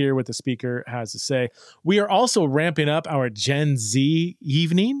hear what the speaker has to say. We are also ramping up our Gen Z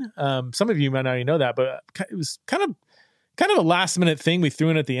evening. Some of you might not already know that, but it was kind of a last minute thing we threw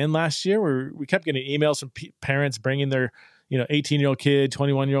in at the end last year, where we kept getting emails from parents bringing their 18-year-old kid,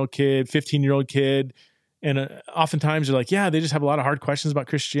 21-year-old kid, 15-year-old kid. And oftentimes you're like, yeah, they just have a lot of hard questions about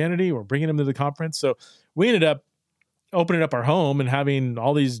Christianity. We're bringing them to the conference. So we ended up opening up our home and having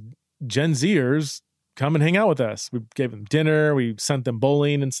all these Gen Zers come and hang out with us. We gave them dinner. We sent them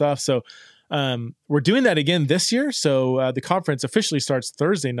bowling and stuff. So we're doing that again this year. So the conference officially starts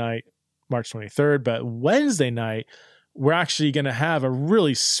Thursday night, March 23rd. But Wednesday night, we're actually going to have a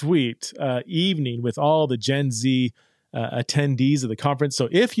really sweet evening with all the Gen Z attendees of the conference. So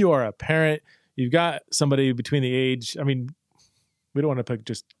if you are a parent, you've got somebody between the age, we don't want to put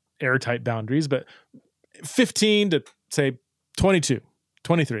just airtight boundaries, but 15 to say 22,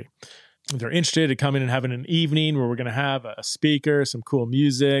 23. If they're interested in coming and having an evening where we're going to have a speaker, some cool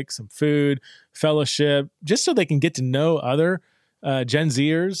music, some food, fellowship, just so they can get to know other Gen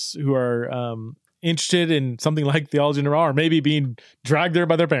Zers who are interested in something like Theology in the Raw, or maybe being dragged there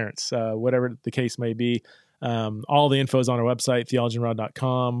by their parents, whatever the case may be. All the info is on our website,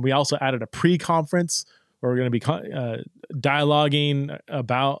 theologyandraw.com. We also added a pre-conference where we're going to be dialoguing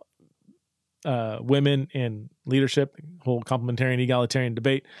about women in leadership, whole complementarian, egalitarian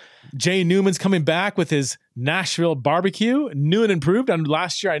debate. Jay Newman's coming back with his Nashville barbecue, new and improved. And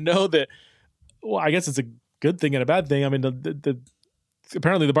last year, I know that, well, I guess it's a good thing and a bad thing.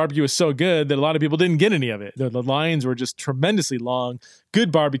 Apparently the barbecue was so good that a lot of people didn't get any of it. The lines were just tremendously long.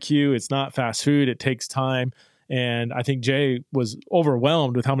 Good barbecue. It's not fast food. It takes time. And I think Jay was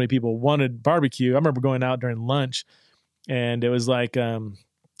overwhelmed with how many people wanted barbecue. I remember going out during lunch, and it was like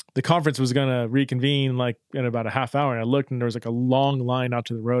the conference was going to reconvene like in about a half hour. And I looked, and there was like a long line out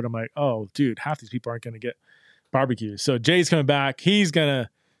to the road. I'm like, oh, dude, half these people aren't going to get barbecue. So Jay's coming back. He's going to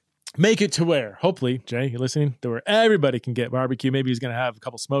make it to where, hopefully, Jay, you're listening, to where everybody can get barbecue. Maybe he's going to have a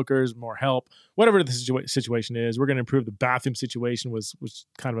couple smokers, more help, whatever the situation is. We're going to improve the bathroom situation, was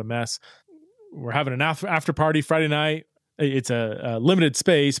kind of a mess. We're having an after party Friday night. It's a limited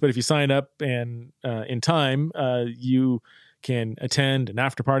space, but if you sign up and in time, you can attend an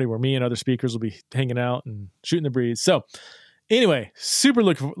after party where me and other speakers will be hanging out and shooting the breeze. So anyway, super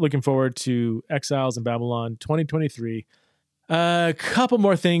looking forward to Exiles in Babylon 2023. A couple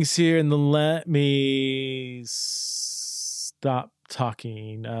more things here, and then let me stop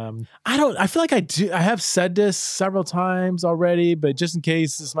talking. I feel like I have said this several times already, but just in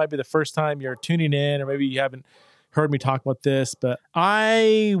case this might be the first time you're tuning in, or maybe you haven't heard me talk about this, but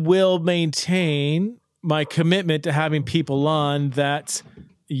I will maintain my commitment to having people on that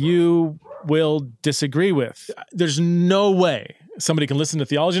you will disagree with. There's no way somebody can listen to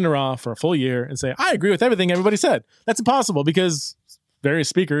Theology in the Raw for a full year and say, I agree with everything everybody said. That's impossible, because various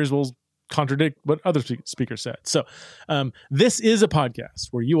speakers will contradict what other speakers said. So this is a podcast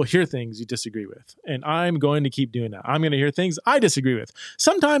where you will hear things you disagree with. And I'm going to keep doing that. I'm going to hear things I disagree with.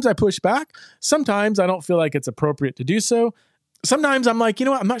 Sometimes I push back. Sometimes I don't feel like it's appropriate to do so. Sometimes I'm like, you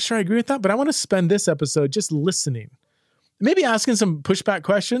know what? I'm not sure I agree with that, but I want to spend this episode just listening. Maybe asking some pushback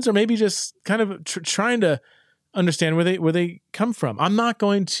questions, or maybe just kind of trying to understand where they come from. I'm not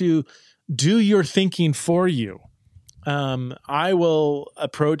going to do your thinking for you. I will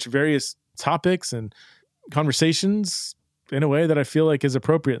approach various topics and conversations in a way that I feel like is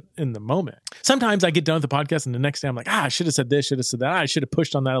appropriate in the moment. Sometimes I get done with the podcast and the next day I'm like, I should have said this, should have said that. I should have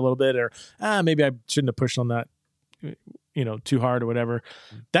pushed on that a little bit, or maybe I shouldn't have pushed on that, too hard or whatever.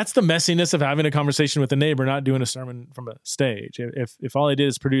 That's the messiness of having a conversation with a neighbor, not doing a sermon from a stage. If all I did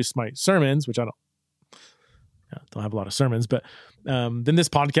is produce my sermons, which I don't have a lot of sermons, but then this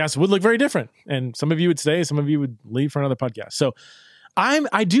podcast would look very different. And some of you would stay, some of you would leave for another podcast. So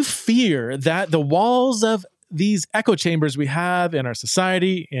I do fear that the walls of these echo chambers we have in our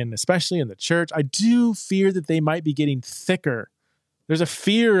society, and especially in the church, I do fear that they might be getting thicker. There's a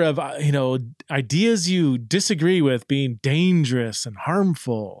fear of, ideas you disagree with being dangerous and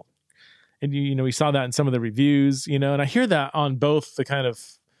harmful. And, we saw that in some of the reviews, and I hear that on both the kind of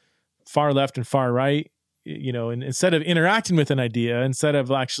far left and far right, and instead of interacting with an idea, instead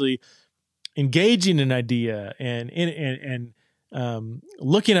of actually engaging an idea and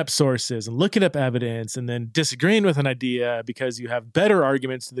looking up sources and looking up evidence and then disagreeing with an idea because you have better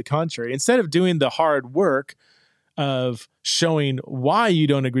arguments to the contrary, instead of doing the hard work of showing why you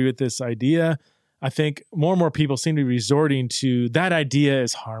don't agree with this idea, I think more and more people seem to be resorting to that idea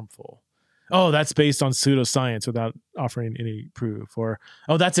is harmful. Oh, that's based on pseudoscience without offering any proof. Or,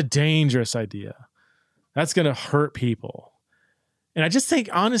 oh, that's a dangerous idea. That's going to hurt people. And I just think,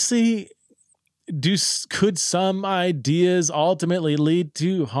 honestly, could some ideas ultimately lead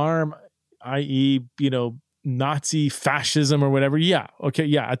to harm, i.e., Nazi fascism or whatever? Yeah. Okay.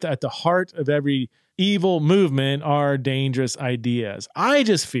 Yeah. At the heart of every evil movement are dangerous ideas. I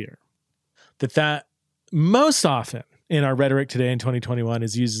just fear that most often in our rhetoric today in 2021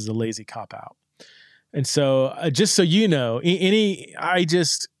 is used as a lazy cop-out. And so just so you know, any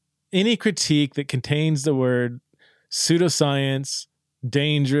critique that contains the word pseudoscience,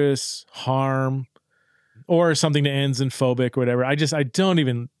 dangerous, harm, or something that ends in phobic or whatever, I don't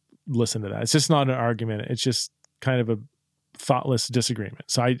even listen to that. It's just not an argument. It's just kind of a thoughtless disagreement.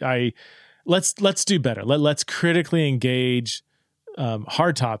 So let's do better. Let's critically engage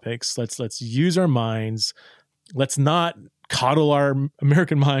hard topics. Let's use our minds. Let's not coddle our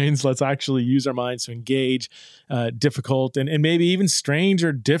American minds. Let's actually use our minds to engage difficult and maybe even strange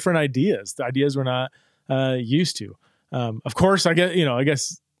or different ideas, the ideas we're not used to. Of course, I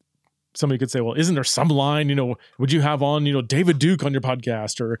guess somebody could say, well, isn't there some line, would you have on, David Duke on your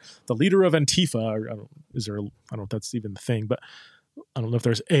podcast, or the leader of Antifa? Or, I don't know if that's even the thing, but I don't know if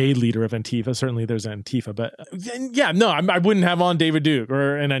there's a leader of Antifa. Certainly there's Antifa, but yeah, no, I wouldn't have on David Duke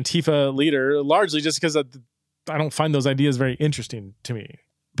or an Antifa leader, largely just because I don't find those ideas very interesting to me.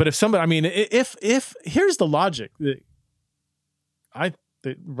 But if somebody, if here's the logic that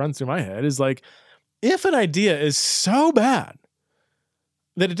runs through my head is like, if an idea is so bad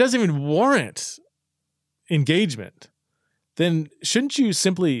that it doesn't even warrant engagement, then shouldn't you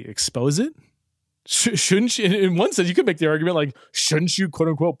simply expose it? Shouldn't you, in one sense, you could make the argument like, shouldn't you, quote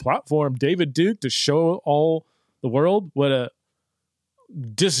unquote, platform David Duke to show all the world what a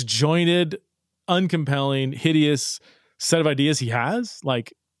disjointed, uncompelling, hideous set of ideas he has?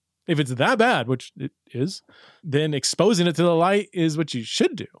 Like, if it's that bad, which it is, then exposing it to the light is what you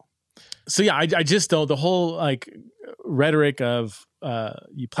should do. So yeah, I just don't, the whole like rhetoric of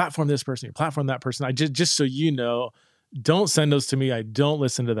you platform this person, you platform that person. I just so you know, don't send those to me. I don't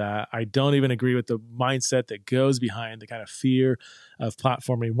listen to that. I don't even agree with the mindset that goes behind the kind of fear of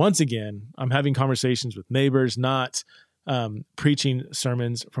platforming. Once again, I'm having conversations with neighbors, not preaching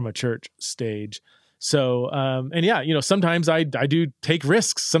sermons from a church stage. So, and yeah, sometimes I do take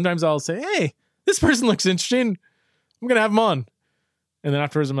risks. Sometimes I'll say, hey, this person looks interesting. I'm going to have them on. And then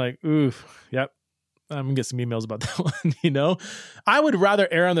afterwards I'm like, ooh, yep, I'm going to get some emails about that one. I would rather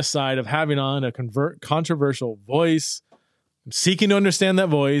err on the side of having on a controversial voice, seeking to understand that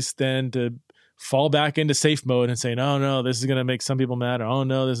voice, than to fall back into safe mode and saying, oh no, this is going to make some people mad, or oh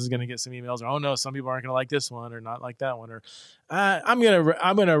no, this is going to get some emails, or oh no, some people aren't going to like this one or not like that one, or I'm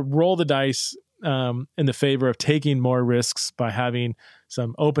going to roll the dice in the favor of taking more risks by having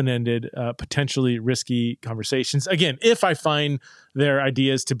some open-ended, potentially risky conversations. Again, if I find their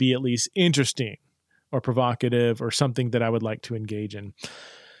ideas to be at least interesting or provocative or something that I would like to engage in.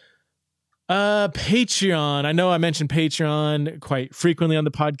 Patreon. I know I mentioned Patreon quite frequently on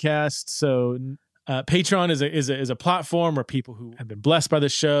the podcast. So Patreon is a platform where people who have been blessed by the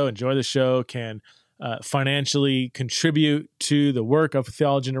show, enjoy the show, can financially contribute to the work of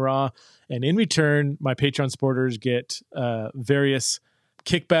Theology in the Raw. And in return, my Patreon supporters get various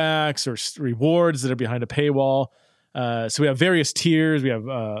kickbacks or rewards that are behind a paywall. So we have various tiers. We have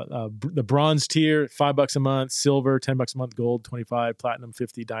the bronze tier, $5 a month, silver, $10 a month, gold, 25, platinum,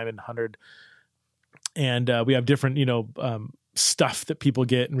 50, diamond, 100. And we have different, stuff that people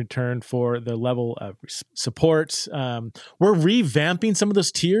get in return for the level of support. We're revamping some of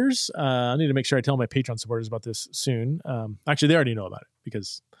those tiers. I need to make sure I tell my Patreon supporters about this soon. Actually, they already know about it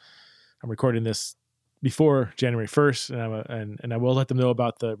because I'm recording this before January 1st, and I will let them know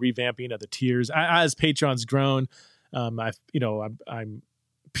about the revamping of the tiers. As Patreon's grown, I'm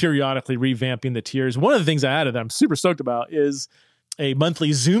periodically revamping the tiers. One of the things I added that I'm super stoked about is a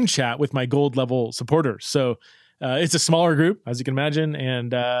monthly Zoom chat with my gold level supporters. So it's a smaller group, as you can imagine.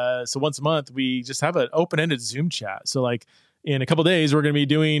 And so once a month, we just have an open-ended Zoom chat. So like in a couple of days, we're going to be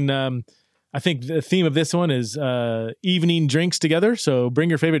doing, I think the theme of this one is evening drinks together. So bring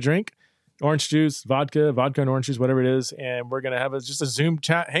your favorite drink, orange juice, vodka and orange juice, whatever it is. And we're going to have just a Zoom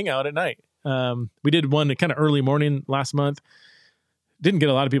chat hangout at night. We did one kind of early morning last month. Didn't get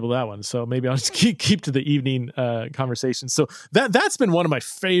a lot of people to that one. So maybe I'll just keep to the evening conversation. So that's been one of my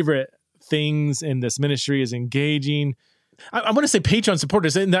favorite things in this ministry is engaging. I want to say Patreon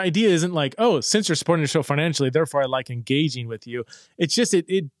supporters. And the idea isn't like, oh, since you're supporting the show financially, therefore I like engaging with you. It's just,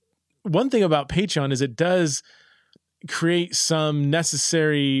 one thing about Patreon is it does create some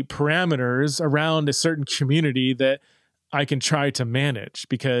necessary parameters around a certain community that I can try to manage,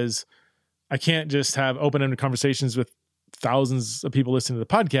 because I can't just have open-ended conversations with thousands of people listening to the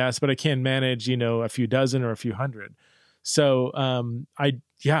podcast, but I can manage, a few dozen or a few hundred. So I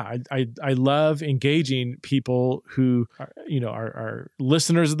love engaging people who are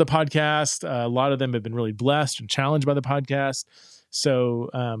listeners of the podcast. A lot of them have been really blessed and challenged by the podcast. So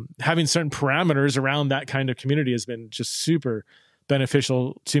having certain parameters around that kind of community has been just super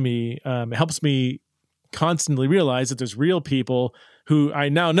beneficial to me. It helps me constantly realize that there's real people who I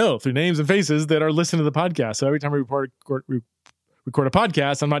now know through names and faces that are listening to the podcast. So every time we record a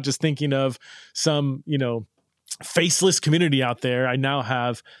podcast, I'm not just thinking of some, faceless community out there. I now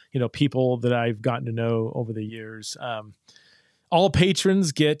have, people that I've gotten to know over the years. All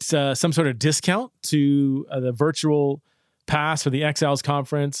patrons get some sort of discount to the virtual pass for the Exiles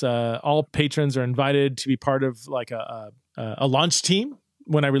conference. All patrons are invited to be part of like a launch team.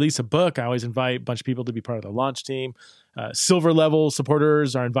 When I release a book, I always invite a bunch of people to be part of the launch team. Silver level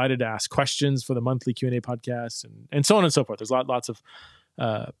supporters are invited to ask questions for the monthly Q&A podcast, and so on and so forth. There's lots of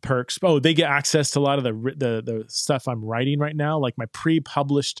perks. Oh, they get access to a lot of the stuff I'm writing right now, like my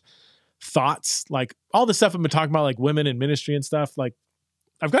pre-published thoughts, like all the stuff I've been talking about, like women in ministry and stuff. Like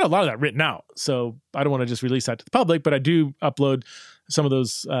I've got a lot of that written out, so I don't want to just release that to the public, but I do upload some of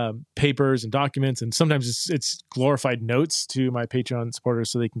those papers and documents, and sometimes it's glorified notes to my Patreon supporters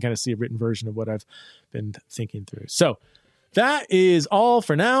so they can kind of see a written version of what I've been thinking through. So that is all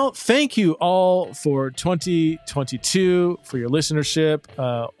for now. Thank you all for 2022, for your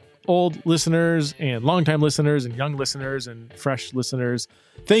listenership, old listeners and longtime listeners and young listeners and fresh listeners.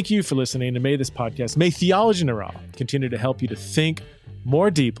 Thank you for listening, and may this podcast, may Theology in the Raw continue to help you to think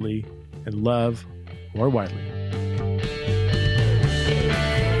more deeply and love more widely.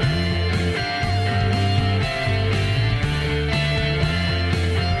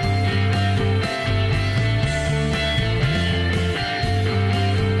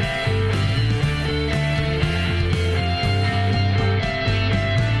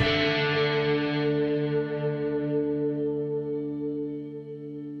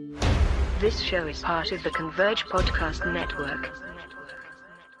 This show is part of the Converge Podcast Network.